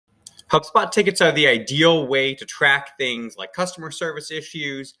HubSpot tickets are the ideal way to track things like customer service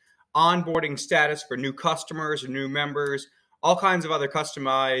issues, onboarding status for new customers or new members, all kinds of other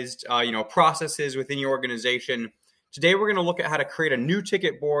customized processes within your organization. Today, we're going to look at how to create a new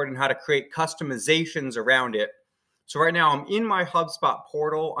ticket board and how to create customizations around it. So right now, I'm in my HubSpot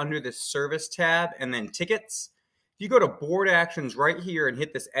portal under this Service tab and then Tickets. If you go to Board Actions right here and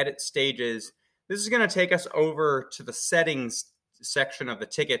hit this Edit Stages, this is going to take us over to the Settings section of the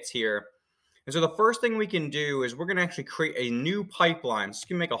tickets here. And so the first thing we can do is we're going to actually create a new pipeline. So you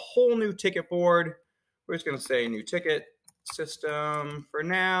can make a whole new ticket board. We're just going to say new ticket system for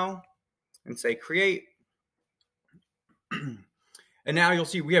now and say create. And now you'll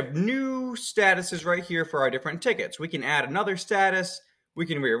see we have new statuses right here for our different tickets. We can add another status. We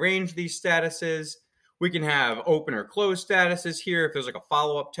can rearrange these statuses. We can have open or close statuses here if there's like a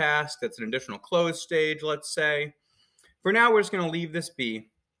follow-up task that's an additional close stage, let's say. For now, we're just going to leave this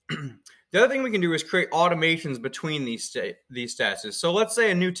be. The other thing we can do is create automations between these statuses. So let's say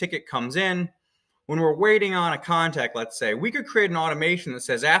a new ticket comes in. When we're waiting on a contact, let's say, we could create an automation that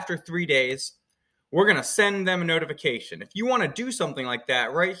says after 3 days, we're going to send them a notification. If you want to do something like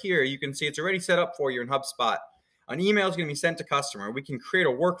that, right here, you can see it's already set up for you in HubSpot. An email is going to be sent to customer. We can create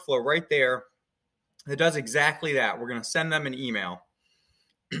a workflow right there that does exactly that. We're going to send them an email.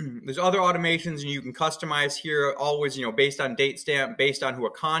 There's other automations and you can customize here always, based on date stamp, based on who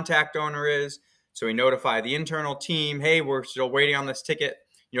a contact owner is. So we notify the internal team, hey, we're still waiting on this ticket.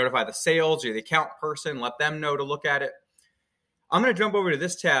 You notify the sales or the account person, let them know to look at it. I'm going to jump over to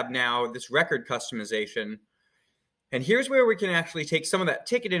this tab now, this record customization. And here's where we can actually take some of that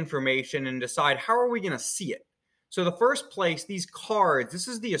ticket information and decide how are we going to see it. So the first place, these cards, this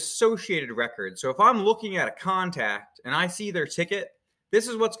is the associated record. So if I'm looking at a contact and I see their ticket, this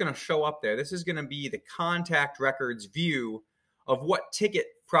is what's going to show up there. This is going to be the contact records view of what ticket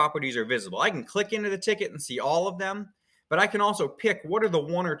properties are visible. I can click into the ticket and see all of them, but I can also pick what are the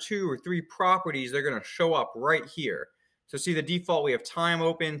 1 or 2 or 3 properties that are going to show up right here. So see the default, we have time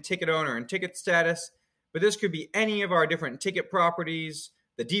open, ticket owner, and ticket status, but this could be any of our different ticket properties,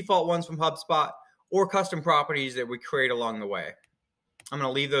 the default ones from HubSpot, or custom properties that we create along the way. I'm going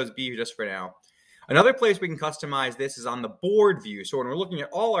to leave those be just for now. Another place we can customize this is on the board view. So when we're looking at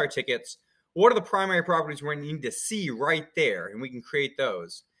all our tickets, what are the primary properties we need to see right there? And we can create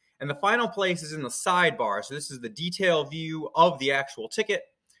those. And the final place is in the sidebar. So this is the detail view of the actual ticket.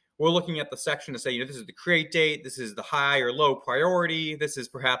 We're looking at the section to say, this is the create date. This is the high or low priority. This is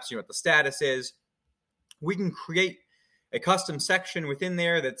perhaps, what the status is. We can create a custom section within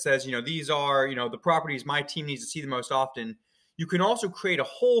there that says, these are, the properties my team needs to see the most often. You can also create a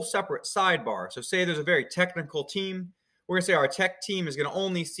whole separate sidebar. So say there's a very technical team. We're going to say our tech team is going to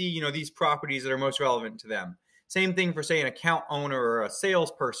only see, these properties that are most relevant to them. Same thing for, say, an account owner or a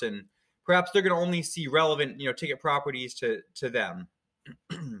salesperson. Perhaps they're going to only see relevant, ticket properties to them.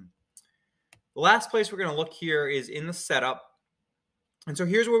 The last place we're going to look here is in the setup. And so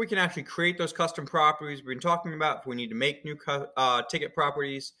here's where we can actually create those custom properties we've been talking about if we need to make new ticket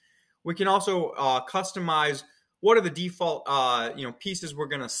properties. We can also customize what are the default pieces we're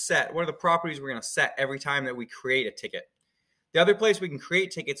going to set? What are the properties we're going to set every time that we create a ticket? The other place we can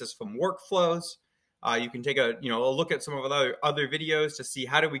create tickets is from workflows. You can take a look at some of the other videos to see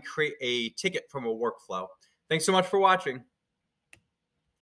how do we create a ticket from a workflow. Thanks so much for watching.